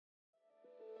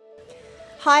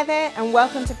Hi there and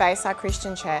welcome to Bayside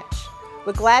Christian Church.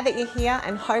 We're glad that you're here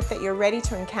and hope that you're ready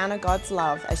to encounter God's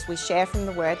love as we share from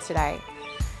the Word today.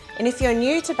 And if you're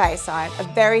new to Bayside, a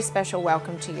very special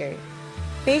welcome to you.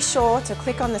 Be sure to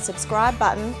click on the subscribe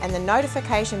button and the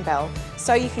notification bell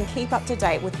so you can keep up to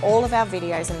date with all of our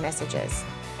videos and messages.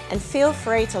 And feel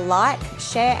free to like,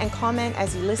 share and comment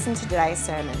as you listen to today's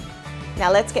sermon.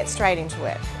 Now let's get straight into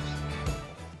it.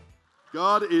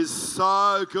 God is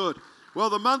so good. Well,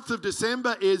 the month of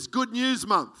December is Good News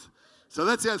Month. So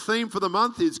that's our theme for the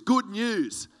month, is good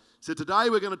news. So today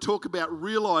we're going to talk about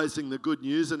realising the good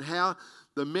news and how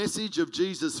the message of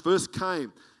Jesus first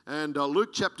came. And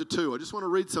Luke chapter 2, I just want to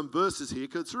read some verses here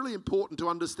because it's really important to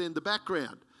understand the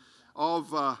background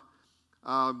of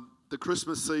the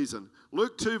Christmas season.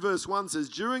 Luke 2 verse 1 says,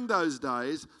 "During those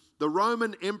days, the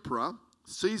Roman Emperor,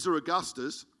 Caesar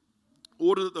Augustus,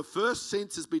 ordered that the first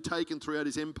census be taken throughout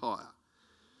his empire.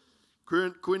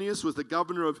 Quirinius was the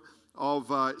governor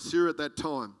of Syria at that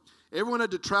time. Everyone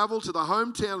had to travel to the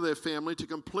hometown of their family to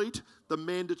complete the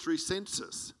mandatory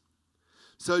census.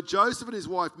 So Joseph and his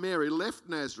wife Mary left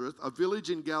Nazareth, a village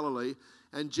in Galilee,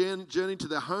 and journeyed to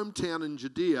their hometown in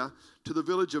Judea, to the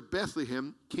village of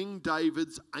Bethlehem, King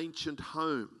David's ancient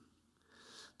home.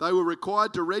 They were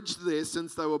required to register there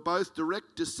since they were both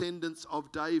direct descendants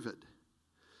of David.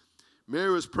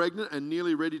 Mary was pregnant and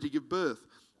nearly ready to give birth.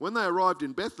 When they arrived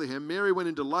in Bethlehem, Mary went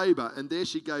into labour, and there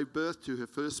she gave birth to her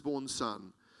firstborn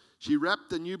son. She wrapped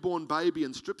the newborn baby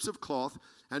in strips of cloth,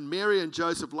 and Mary and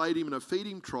Joseph laid him in a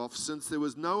feeding trough, since there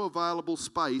was no available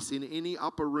space in any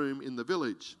upper room in the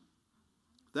village.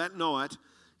 That night,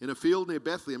 in a field near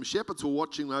Bethlehem, shepherds were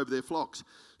watching over their flocks.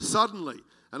 Suddenly,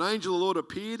 an angel of the Lord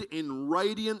appeared in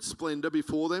radiant splendour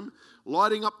before them,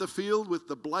 lighting up the field with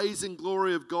the blazing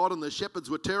glory of God, and the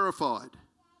shepherds were terrified.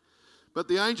 But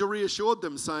the angel reassured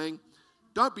them, saying,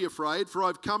 'Don't be afraid, for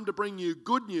I've come to bring you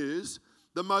good news,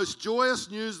 the most joyous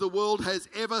news the world has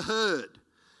ever heard.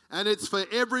 And it's for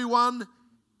everyone,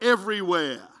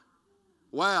 everywhere.'"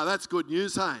 Wow, that's good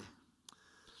news, hey?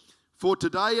 "For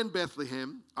today in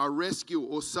Bethlehem, a rescue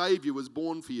or saviour was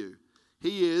born for you.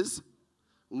 He is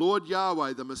Lord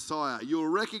Yahweh, the Messiah. You will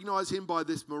recognise him by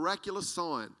this miraculous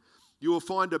sign. You will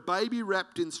find a baby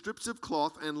wrapped in strips of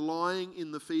cloth and lying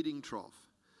in the feeding trough."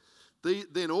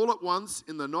 Then all at once,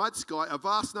 in the night sky, a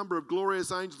vast number of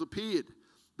glorious angels appeared,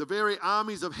 the very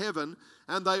armies of heaven,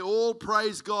 and they all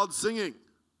praised God, singing.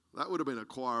 That would have been a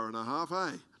choir and a half,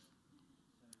 eh?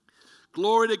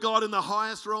 "Glory to God in the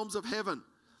highest realms of heaven,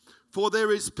 for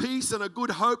there is peace and a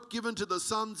good hope given to the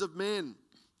sons of men."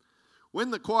 When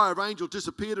the choir of angels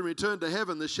disappeared and returned to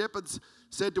heaven, the shepherds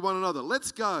said to one another,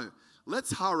 "Let's go.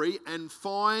 Let's hurry and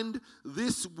find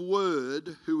this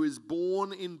word who is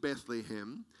born in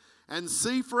Bethlehem, and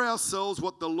see for ourselves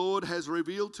what the Lord has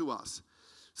revealed to us."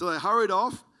 So they hurried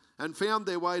off and found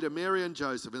their way to Mary and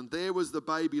Joseph, and there was the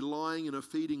baby lying in a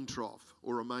feeding trough,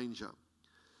 or a manger.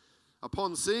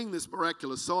 Upon seeing this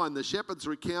miraculous sign, the shepherds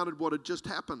recounted what had just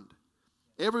happened.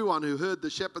 Everyone who heard the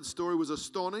shepherd's story was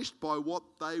astonished by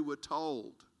what they were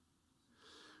told.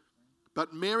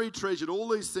 But Mary treasured all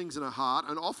these things in her heart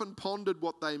and often pondered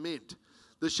what they meant.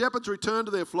 The shepherds returned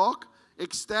to their flock,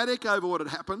 ecstatic over what had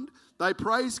happened. They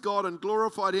praised God and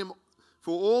glorified him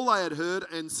for all they had heard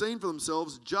and seen for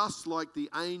themselves, just like the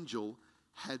angel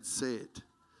had said.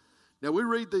 Now we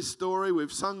read this story,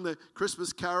 we've sung the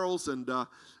Christmas carols, and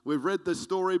we've read the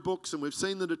storybooks, and we've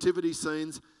seen the nativity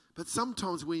scenes, but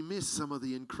sometimes we miss some of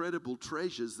the incredible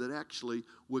treasures that actually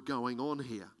were going on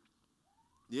here.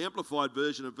 The Amplified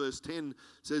version of verse 10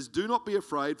 says, "Do not be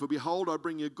afraid, for behold, I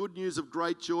bring you good news of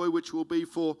great joy, which will be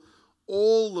for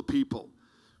all the people.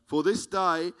 For this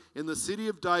day, in the city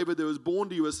of David, there was born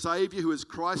to you a Saviour who is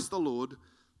Christ the Lord,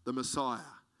 the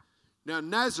Messiah." Now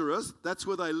Nazareth, that's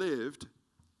where they lived,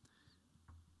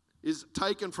 is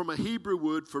taken from a Hebrew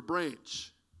word for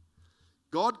branch.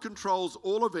 God controls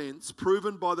all events,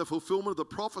 proven by the fulfillment of the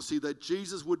prophecy that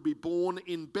Jesus would be born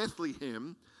in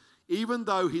Bethlehem, even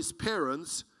though his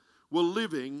parents were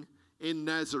living in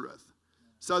Nazareth.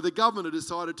 So the governor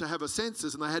decided to have a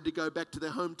census, and they had to go back to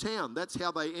their hometown. That's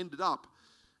how they ended up.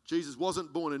 Jesus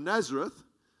wasn't born in Nazareth.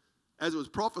 As it was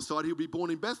prophesied, he would be born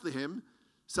in Bethlehem.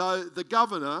 So the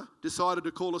governor decided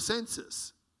to call a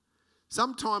census.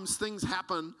 Sometimes things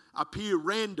appear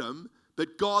random,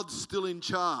 but God's still in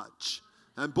charge.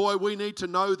 And boy, we need to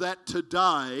know that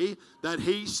today, that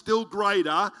he's still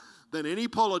greater than any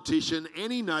politician,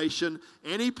 any nation,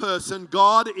 any person.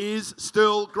 God is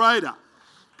still greater.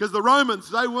 Because the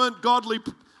Romans, they weren't godly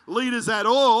leaders at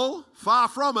all, far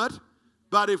from it.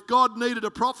 But if God needed a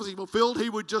prophecy fulfilled, he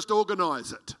would just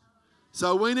organise it.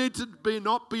 So we need to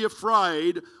not be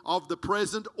afraid of the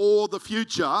present or the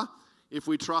future if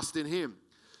we trust in him.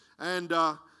 And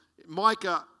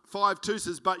Micah 5:2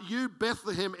 says, "But you,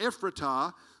 Bethlehem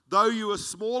Ephratah, though you are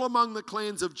small among the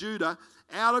clans of Judah,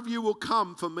 out of you will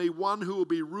come for me one who will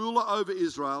be ruler over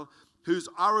Israel, whose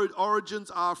origins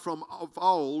are from of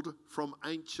old, from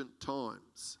ancient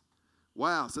times."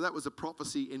 Wow, so that was a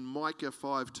prophecy in Micah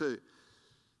 5:2.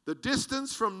 The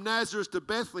distance from Nazareth to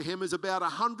Bethlehem is about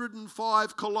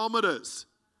 105 kilometres.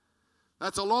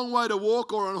 That's a long way to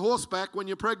walk or on horseback when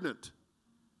you're pregnant.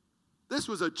 This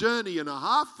was a journey and a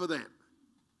half for them.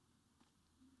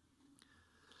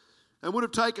 And would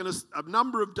have taken a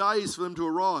number of days for them to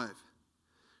arrive.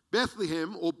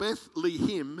 Bethlehem, or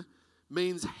Bethlehem,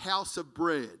 means house of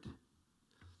bread,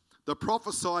 the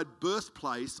prophesied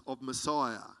birthplace of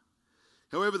Messiah.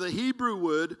 However, the Hebrew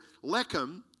word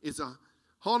lechem is a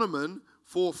homonym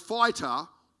for fighter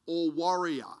or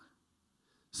warrior.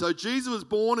 So Jesus was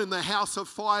born in the house of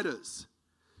fighters.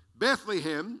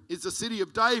 Bethlehem is the city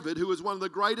of David, who was one of the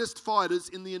greatest fighters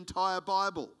in the entire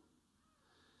Bible.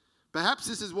 Perhaps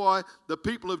this is why the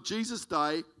people of Jesus'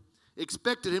 day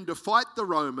expected him to fight the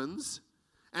Romans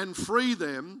and free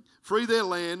their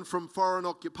land from foreign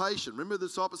occupation. Remember the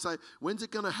disciples say, when's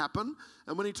it going to happen?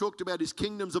 And when he talked about his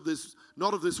kingdoms of this,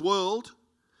 not of this world,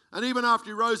 and even after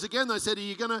he rose again, they said, are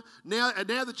you going to, now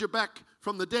that you're back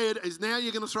from the dead, is now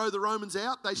you're going to throw the Romans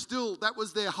out? That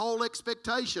was their whole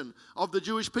expectation of the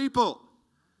Jewish people.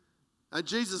 And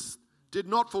Jesus did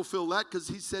not fulfill that because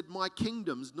he said, my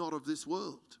kingdom's not of this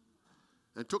world.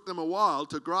 And it took them a while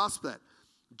to grasp that.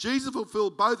 Jesus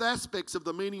fulfilled both aspects of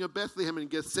the meaning of Bethlehem in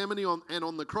Gethsemane and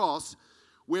on the cross,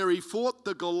 where he fought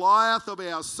the Goliath of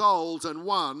our souls and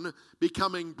won,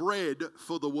 becoming bread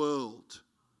for the world.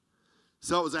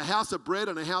 So it was a house of bread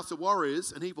and a house of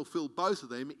warriors, and he fulfilled both of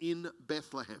them in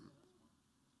Bethlehem.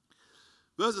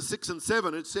 Verses 6 and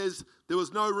 7, it says, there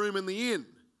was no room in the inn.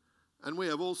 And we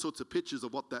have all sorts of pictures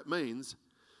of what that means.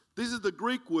 This is the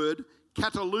Greek word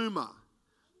kataluma.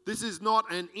 This is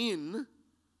not an inn,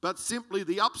 but simply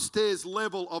the upstairs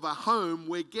level of a home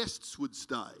where guests would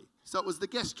stay. So it was the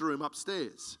guest room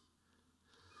upstairs.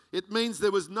 It means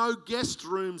there was no guest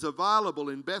rooms available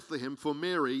in Bethlehem for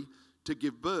Mary to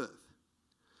give birth.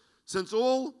 Since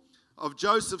all of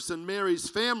Joseph's and Mary's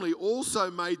family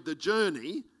also made the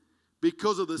journey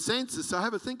because of the census, so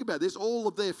have a think about this, all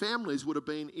of their families would have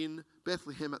been in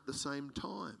Bethlehem at the same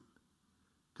time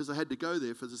because they had to go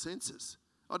there for the census.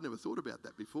 I'd never thought about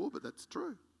that before, but that's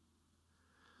true.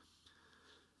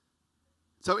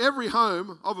 So every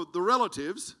home of the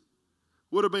relatives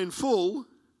would have been full.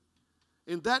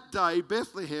 In that day,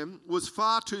 Bethlehem was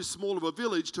far too small of a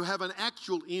village to have an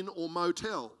actual inn or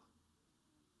motel.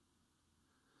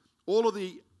 All of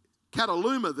the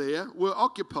kataluma there were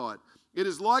occupied. It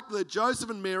is likely that Joseph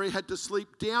and Mary had to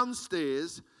sleep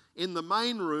downstairs in the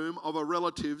main room of a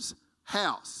relative's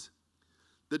house.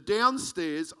 The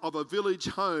downstairs of a village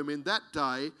home in that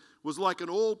day was like an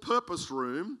all-purpose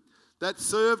room that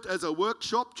served as a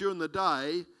workshop during the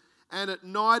day, and at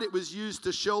night it was used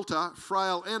to shelter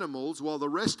frail animals while the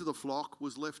rest of the flock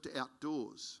was left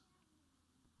outdoors.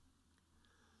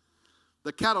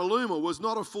 The kataluma was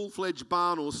not a full-fledged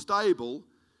barn or stable,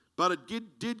 but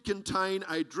it did contain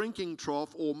a drinking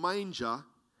trough or manger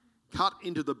cut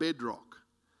into the bedrock.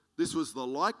 This was the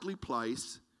likely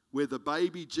place where the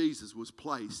baby Jesus was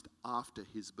placed after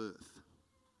his birth.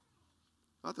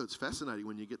 I thought it's fascinating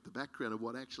when you get the background of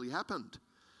what actually happened.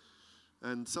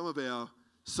 And some of our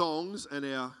songs and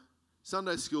our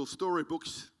Sunday school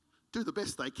storybooks do the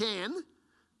best they can,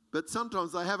 but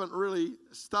sometimes they haven't really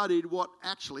studied what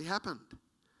actually happened.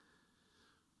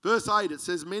 Verse 8, it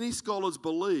says, many scholars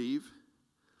believe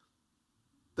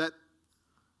that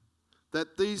the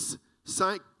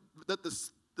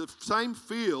same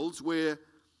fields where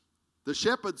the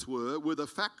shepherds were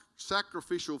the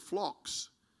sacrificial flocks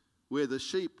where the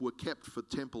sheep were kept for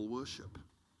temple worship.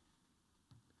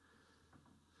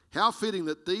 How fitting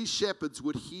that these shepherds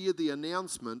would hear the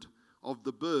announcement of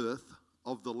the birth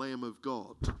of the Lamb of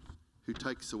God, who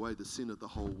takes away the sin of the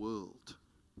whole world.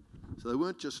 So they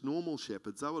weren't just normal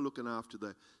shepherds, they were looking after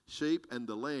the sheep and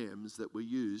the lambs that were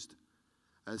used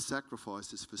as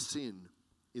sacrifices for sin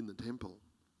in the temple.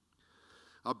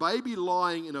 A baby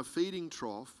lying in a feeding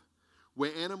trough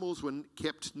where animals were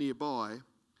kept nearby,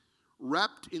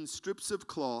 wrapped in strips of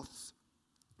cloths,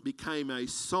 became a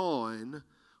sign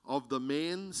of the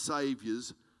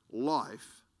man-Saviour's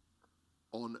life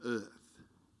on earth.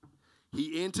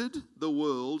 He entered the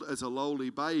world as a lowly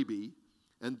baby,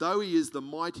 and though he is the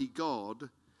mighty God,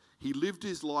 he lived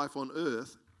his life on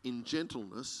earth in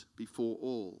gentleness before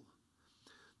all.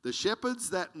 The shepherds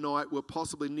that night were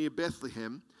possibly near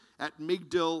Bethlehem at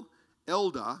Migdal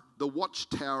Elder, the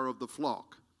watchtower of the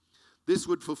flock. This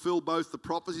would fulfill both the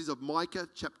prophecies of Micah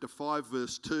chapter 5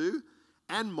 verse 2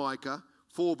 and Micah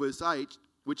 4 verse 8,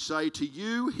 which say, "To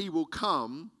you he will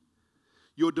come,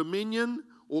 your dominion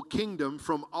or kingdom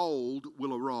from old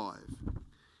will arrive."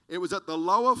 It was at the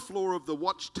lower floor of the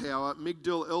watchtower,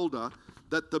 Migdal Elder,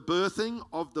 that the birthing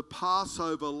of the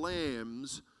Passover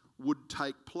lambs would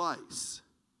take place.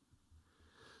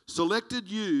 Selected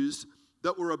ewes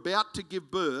that were about to give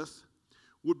birth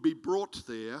would be brought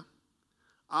there.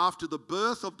 After the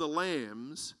birth of the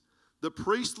lambs, the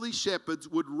priestly shepherds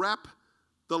would wrap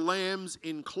the lambs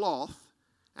in cloth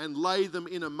and lay them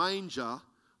in a manger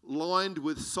lined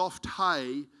with soft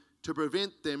hay to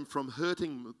prevent them from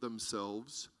hurting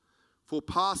themselves, for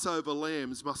Passover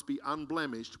lambs must be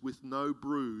unblemished with no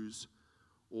bruise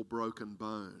or broken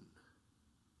bone.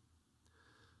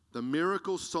 The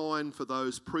miracle sign for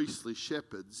those priestly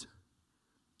shepherds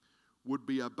would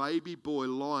be a baby boy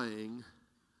lying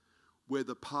where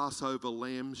the Passover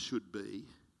lambs should be,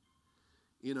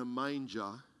 in a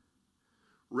manger,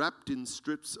 wrapped in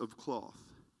strips of cloth.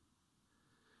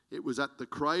 It was at the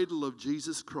cradle of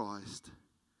Jesus Christ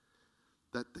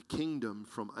that the kingdom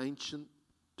from ancient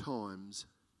times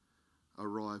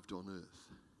arrived on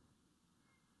earth.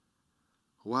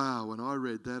 Wow, when I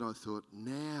read that, I thought,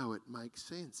 now it makes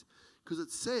sense. Because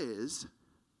it says,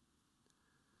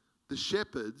 the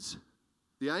shepherds,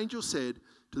 the angel said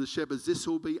to the shepherds, "This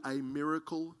will be a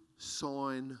miracle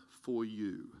sign for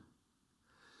you."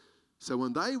 So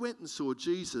when they went and saw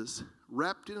Jesus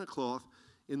wrapped in a cloth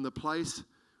in the place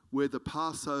where the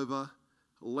Passover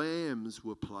lambs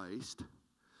were placed,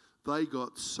 they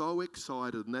got so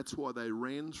excited, and that's why they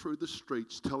ran through the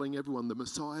streets telling everyone the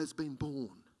Messiah's been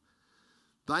born.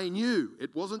 They knew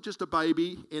it wasn't just a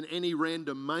baby in any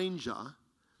random manger.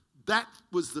 That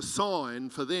was the sign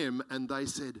for them, and they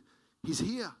said, "He's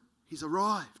here, he's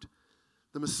arrived.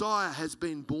 The Messiah has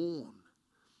been born."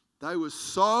 They were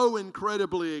so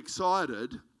incredibly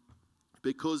excited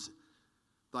because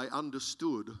they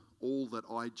understood all that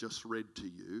I just read to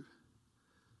you.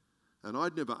 And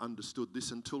I'd never understood this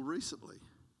until recently.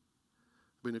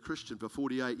 I've been a Christian for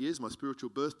 48 years. My spiritual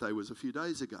birthday was a few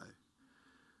days ago.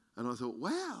 And I thought,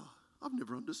 wow, I've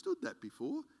never understood that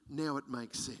before. Now it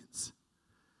makes sense.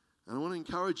 And I want to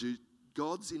encourage you,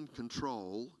 God's in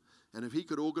control. And if he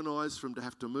could organise for him to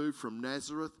have to move from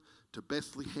Nazareth to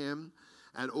Bethlehem,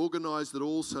 and organise that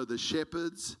also the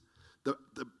shepherds,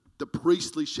 the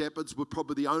priestly shepherds were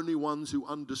probably the only ones who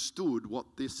understood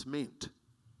what this meant.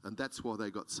 And that's why they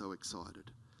got so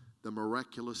excited. The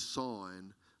miraculous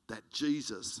sign that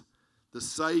Jesus, the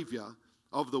Saviour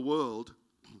of the world,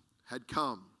 had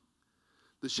come.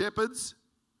 The shepherds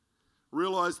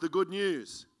realised the good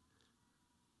news.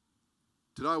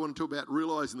 Today I want to talk about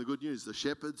realising the good news. The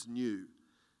shepherds knew.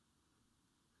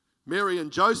 Mary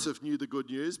and Joseph knew the good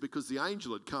news because the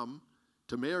angel had come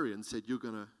to Mary and said, "You're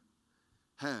going to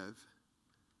have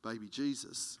baby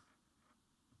Jesus,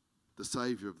 the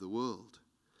Saviour of the world."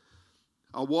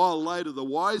 A while later, the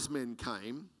wise men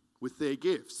came with their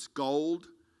gifts, gold,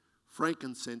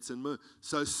 frankincense, and myrrh.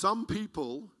 So some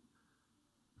people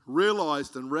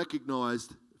realised and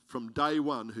recognised from day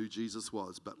one who Jesus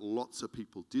was, but lots of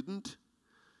people didn't,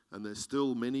 and there's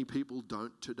still many people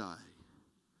don't today.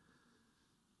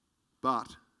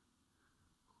 But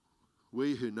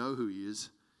we who know who he is,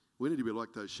 we need to be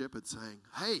like those shepherds saying,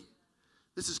 "Hey,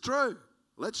 this is true.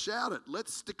 Let's shout it.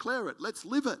 Let's declare it. Let's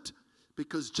live it.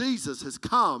 Because Jesus has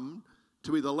come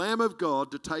to be the Lamb of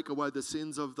God to take away the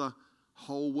sins of the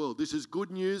whole world." This is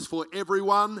good news for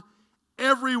everyone,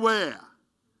 everywhere.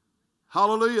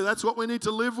 Hallelujah. That's what we need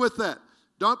to live with that.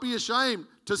 Don't be ashamed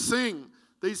to sing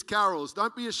these carols.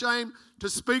 Don't be ashamed to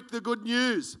speak the good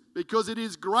news, because it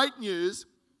is great news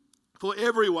for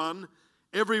everyone,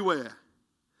 everywhere.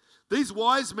 These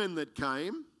wise men that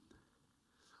came,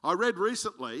 I read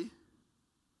recently,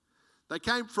 they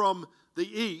came from the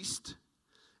east,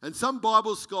 and some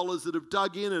Bible scholars that have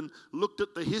dug in and looked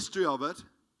at the history of it,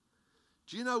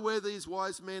 do you know where these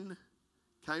wise men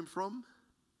came from?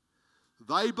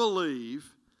 They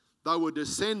believe they were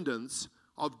descendants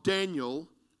of Daniel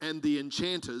and the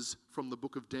enchanters from the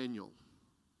book of Daniel,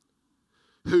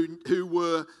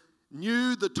 who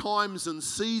knew the times and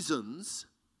seasons.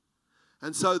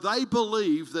 And so they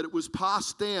believe that it was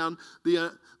passed down,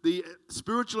 the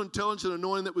spiritual intelligence and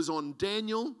anointing that was on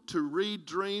Daniel to read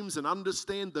dreams and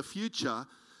understand the future.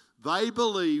 They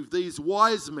believe these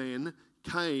wise men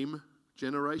came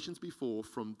generations before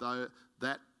from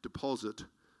that deposit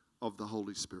of the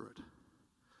Holy Spirit.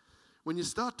 When you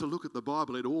start to look at the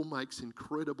Bible, it all makes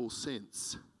incredible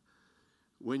sense.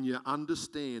 when you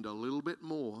understand a little bit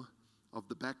more of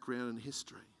the background and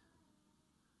history.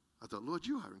 I thought, Lord,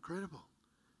 you are incredible.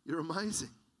 You're amazing.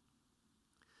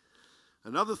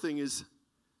 Another thing is,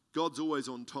 God's always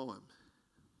on time.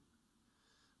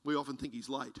 We often think he's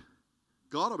late.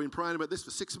 God, I've been praying about this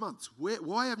for 6 months.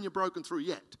 Why haven't you broken through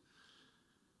yet?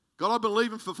 God, I've been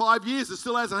believing for 5 years. It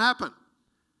still hasn't happened.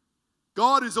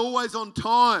 God is always on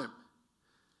time.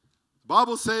 The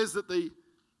Bible says that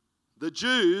the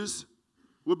Jews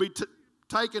would be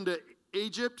taken to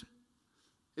Egypt.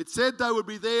 It said they would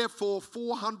be there for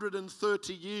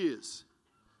 430 years.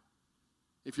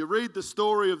 If you read the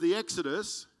story of the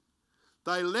Exodus,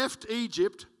 they left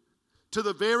Egypt to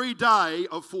the very day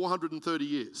of 430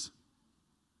 years.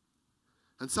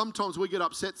 And sometimes we get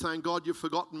upset saying, God, you've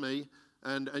forgotten me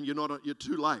and you're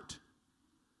too late.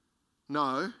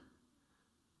 No.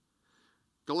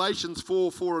 Galatians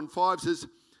 4 and 5 says,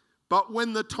 but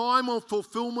when the time of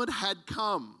fulfillment had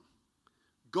come,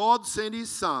 God sent his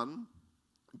Son,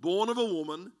 born of a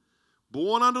woman,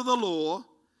 born under the law,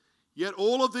 yet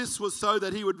all of this was so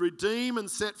that he would redeem and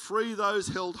set free those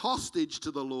held hostage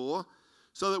to the law,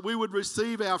 so that we would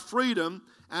receive our freedom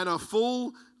and a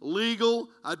full legal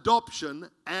adoption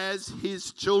as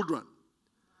his children.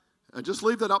 And just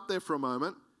leave that up there for a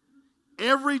moment.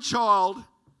 Every child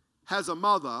has a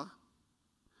mother,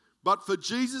 but for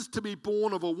Jesus to be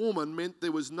born of a woman meant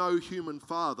there was no human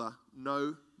father,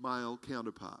 no male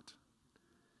counterpart.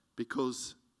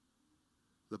 Because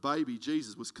the baby,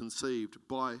 Jesus, was conceived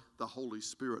by the Holy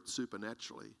Spirit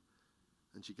supernaturally,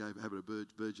 and she gave a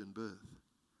virgin birth.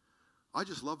 I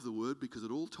just love the word because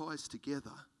it all ties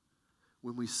together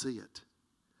when we see it.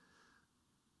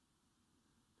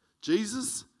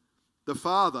 Jesus, the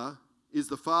Father, is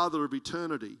the Father of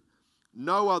eternity.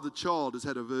 No other child has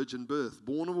had a virgin birth,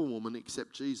 born of a woman,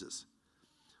 except Jesus.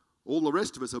 All the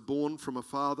rest of us are born from a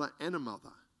father and a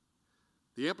mother.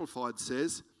 The Amplified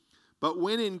says, but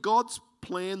when in God's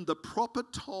plan the proper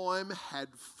time had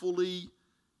fully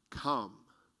come.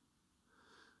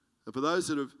 And for those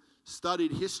that have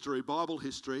studied history, Bible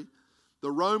history,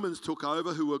 the Romans took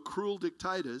over, who were cruel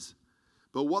dictators,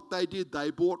 but what they did, they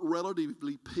brought relative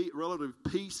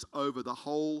peace over the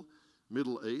whole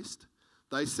Middle East.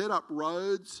 They set up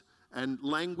roads and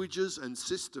languages and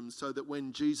systems so that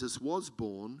when Jesus was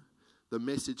born, the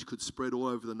message could spread all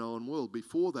over the known world.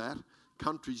 Before that,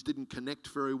 countries didn't connect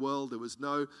very well. There was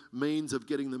no means of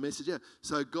getting the message out.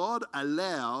 So God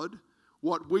allowed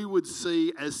what we would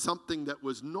see as something that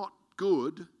was not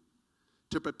good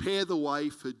to prepare the way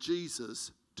for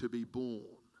Jesus to be born.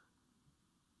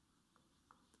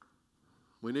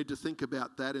 We need to think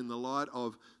about that in the light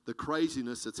of the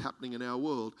craziness that's happening in our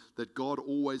world, that God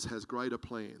always has greater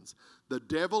plans. The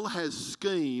devil has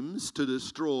schemes to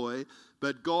destroy,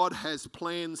 but God has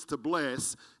plans to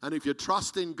bless. And if you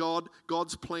trust in God,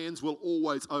 God's plans will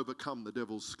always overcome the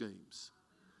devil's schemes.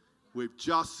 We've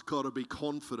just got to be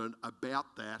confident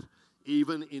about that,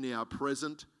 even in our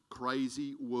present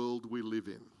crazy world we live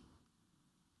in.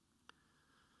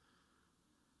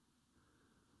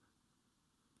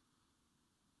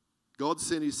 God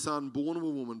sent his Son, born of a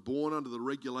woman, born under the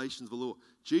regulations of the law.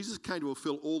 Jesus came to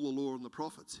fulfill all the law and the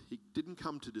prophets. He didn't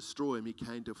come to destroy them, he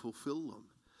came to fulfill them.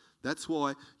 That's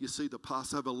why you see the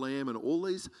Passover lamb and all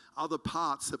these other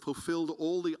parts that fulfilled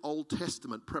all the Old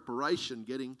Testament preparation,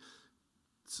 getting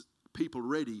people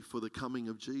ready for the coming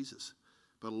of Jesus.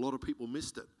 But a lot of people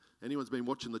missed it. Anyone's been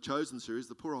watching the Chosen series,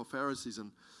 the poor old Pharisees and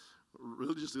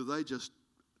religious leaders, they just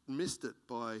missed it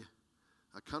by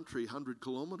a country 100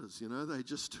 kilometres, they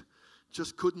just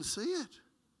couldn't see it.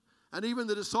 And even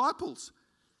the disciples,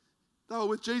 they were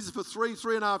with Jesus for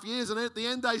 3.5 years, and at the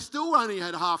end they still only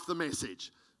had half the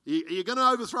message. Are you going to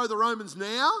overthrow the Romans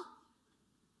now?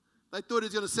 They thought he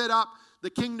was going to set up the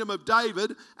kingdom of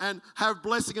David and have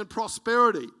blessing and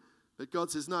prosperity. But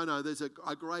God says, no, there's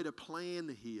a greater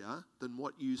plan here than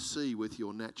what you see with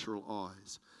your natural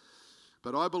eyes.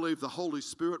 But I believe the Holy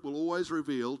Spirit will always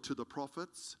reveal to the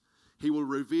prophets. He will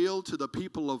reveal to the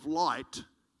people of light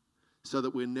so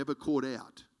that we're never caught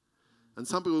out. And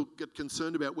some people get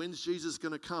concerned about, when's Jesus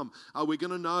going to come? Are we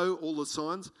going to know all the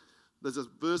signs? There's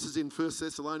verses in 1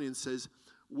 Thessalonians says,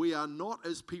 we are not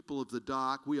as people of the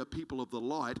dark, we are people of the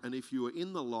light, and if you are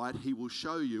in the light, he will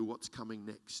show you what's coming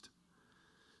next.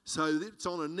 So it's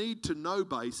on a need-to-know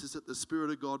basis that the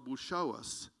Spirit of God will show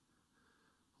us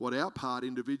what our part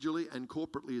individually and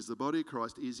corporately as the body of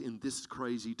Christ is in this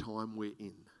crazy time we're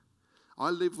in. I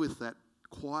live with that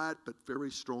quiet but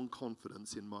very strong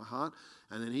confidence in my heart,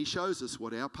 and then he shows us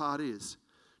what our part is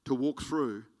to walk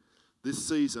through this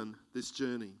season, this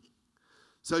journey.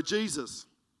 So Jesus,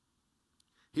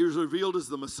 he was revealed as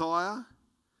the Messiah,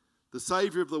 the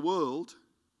Savior of the world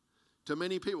to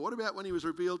many people. What about when he was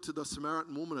revealed to the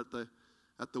Samaritan woman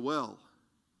at the well?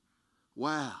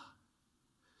 Wow.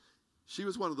 She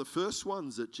was one of the first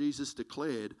ones that Jesus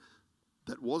declared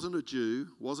that wasn't a Jew,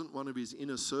 wasn't one of his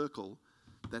inner circle,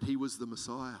 that he was the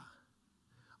Messiah.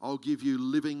 I'll give you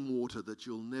living water that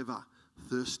you'll never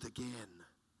thirst again.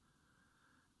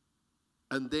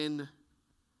 And then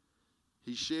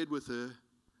he shared with her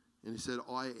and he said,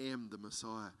 I am the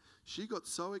Messiah. She got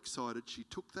so excited, she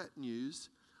took that news,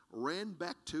 ran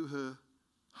back to her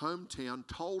hometown,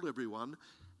 told everyone,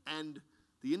 and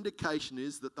the indication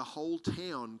is that the whole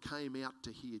town came out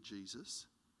to hear Jesus.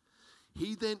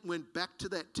 He then went back to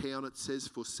that town, it says,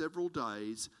 for several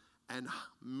days, and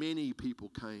many people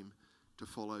came to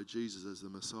follow Jesus as the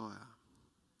Messiah.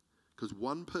 Because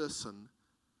one person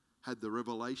had the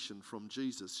revelation from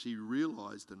Jesus. She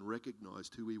realized and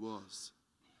recognized who he was.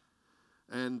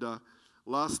 And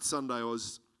last Sunday I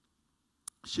was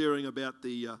sharing about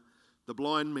the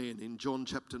blind man in John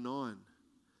chapter 9.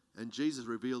 And Jesus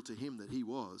revealed to him that he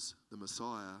was the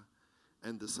Messiah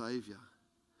and the Saviour.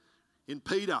 In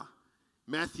Peter,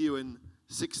 Matthew in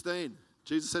 16,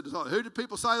 Jesus said to them, who do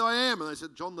people say I am? And they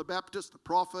said, John the Baptist, a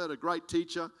prophet, a great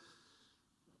teacher.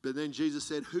 But then Jesus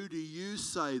said, who do you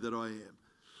say that I am?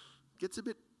 It gets a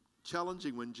bit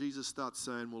challenging when Jesus starts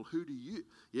saying, well, who do you?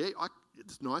 Yeah,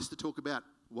 it's nice to talk about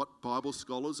what Bible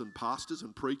scholars and pastors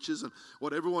and preachers and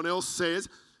what everyone else says.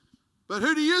 But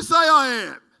who do you say I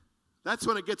am? That's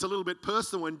when it gets a little bit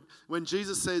personal, when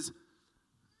Jesus says,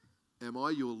 am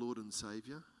I your Lord and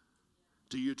Saviour?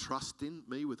 Do you trust in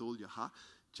me with all your heart?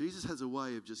 Jesus has a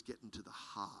way of just getting to the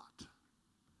heart.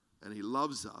 And he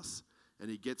loves us, and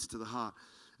he gets to the heart.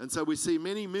 And so we see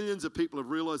many millions of people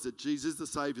have realised that Jesus is the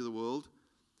Saviour of the world.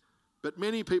 But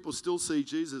many people still see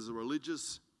Jesus as a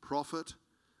religious prophet,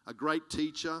 a great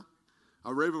teacher,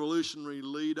 a revolutionary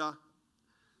leader,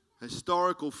 a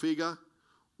historical figure,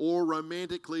 or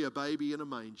romantically a baby in a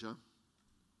manger.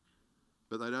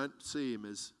 But they don't see him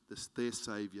as their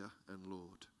Saviour and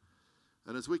Lord.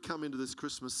 And as we come into this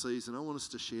Christmas season, I want us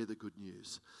to share the good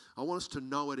news. I want us to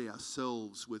know it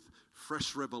ourselves with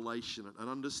fresh revelation and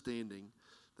understanding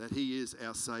that he is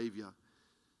our Saviour.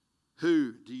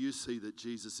 Who do you see that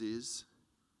Jesus is?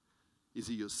 Is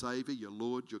he your Saviour, your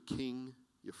Lord, your King,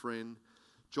 your friend?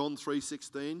 John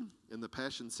 3:16 in the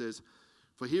Passion says,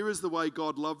 for here is the way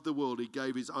God loved the world. He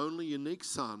gave his only unique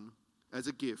Son as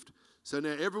a gift. So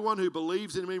now everyone who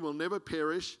believes in him will never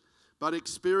perish, but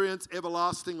experience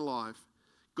everlasting life.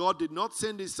 God did not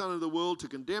send his Son into the world to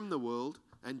condemn the world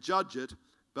and judge it,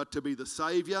 but to be the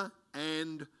Saviour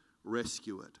and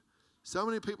rescue it. So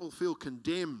many people feel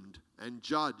condemned and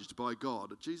judged by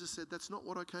God. Jesus said, that's not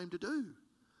what I came to do.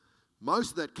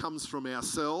 Most of that comes from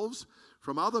ourselves,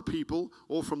 from other people,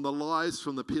 or from the lies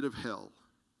from the pit of hell.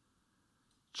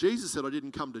 Jesus said, I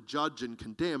didn't come to judge and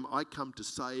condemn. I come to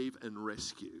save and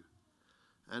rescue.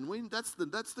 And that's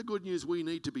the good news we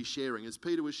need to be sharing. As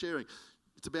Peter was sharing,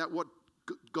 it's about what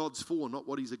God's for, not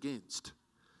what he's against.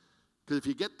 Because if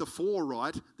you get the for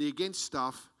right, the against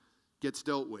stuff gets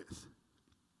dealt with.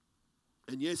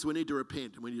 And yes, we need to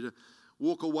repent and we need to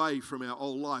walk away from our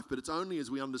old life. But it's only as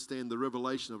we understand the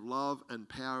revelation of love and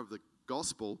power of the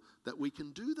gospel that we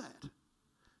can do that. And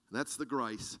that's the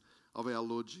grace of our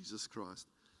Lord Jesus Christ.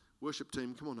 Worship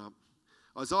team, come on up.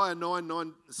 Isaiah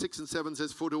 9, 6 and 7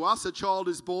 says, for to us a child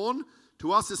is born,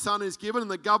 to us a son is given, and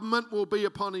the government will be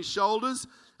upon his shoulders,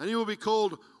 and he will be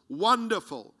called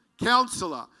Wonderful,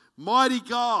 Counselor, Mighty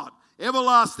God,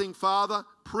 Everlasting Father,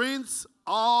 Prince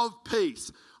of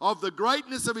Peace. Of the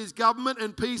greatness of his government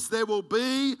and peace there will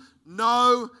be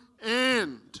no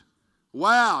end.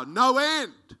 Wow, no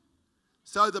end.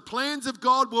 So the plans of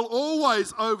God will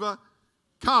always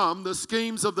overcome the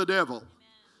schemes of the devil.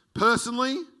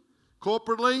 Personally,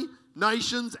 corporately,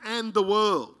 nations, and the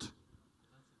world.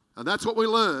 And that's what we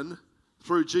learn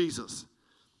through Jesus.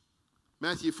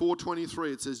 Matthew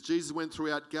 4:23, it says, Jesus went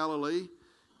throughout Galilee,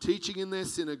 teaching in their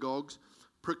synagogues,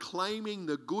 proclaiming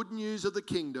the good news of the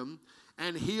kingdom,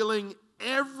 and healing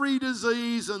every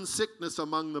disease and sickness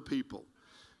among the people.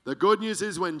 The good news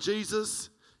is when Jesus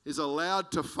is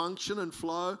allowed to function and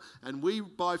flow, and we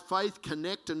by faith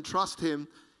connect and trust him,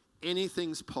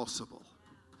 anything's possible.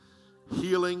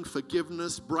 Healing,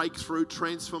 forgiveness, breakthrough,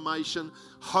 transformation,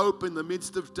 hope in the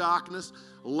midst of darkness,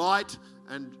 light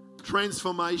and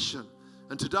transformation.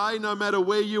 And today, no matter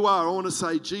where you are, I want to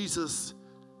say Jesus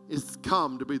is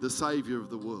come to be the Saviour of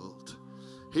the world.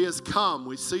 He has come.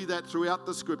 We see that throughout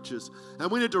the scriptures.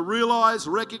 And we need to realize,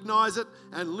 recognize it,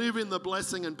 and live in the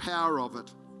blessing and power of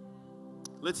it.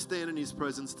 Let's stand in his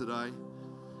presence today.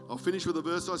 I'll finish with the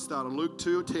verse I started. Luke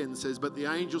 2:10 says, "But the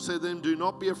angel said to them, 'Do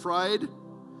not be afraid.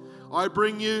 I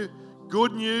bring you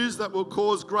good news that will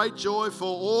cause great joy for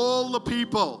all the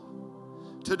people.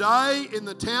 Today in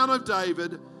the town of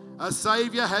David, a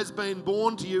Saviour has been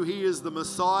born to you. He is the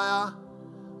Messiah,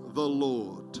 the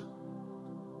Lord.'"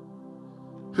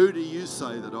 Who do you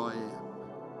say that I am?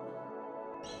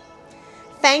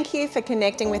 Thank you for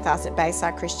connecting with us at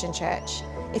Bayside Christian Church.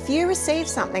 If you received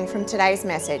something from today's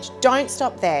message, don't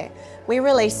stop there. We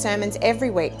release sermons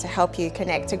every week to help you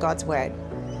connect to God's Word.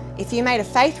 If you made a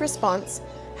faith response,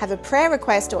 have a prayer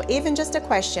request, or even just a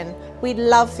question, we'd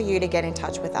love for you to get in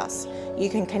touch with us. You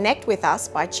can connect with us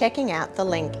by checking out the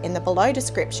link in the below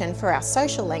description for our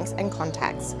social links and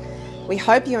contacts. We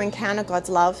hope you encounter God's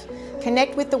love,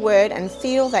 connect with the Word, and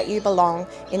feel that you belong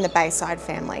in the Bayside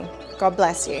family. God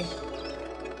bless you.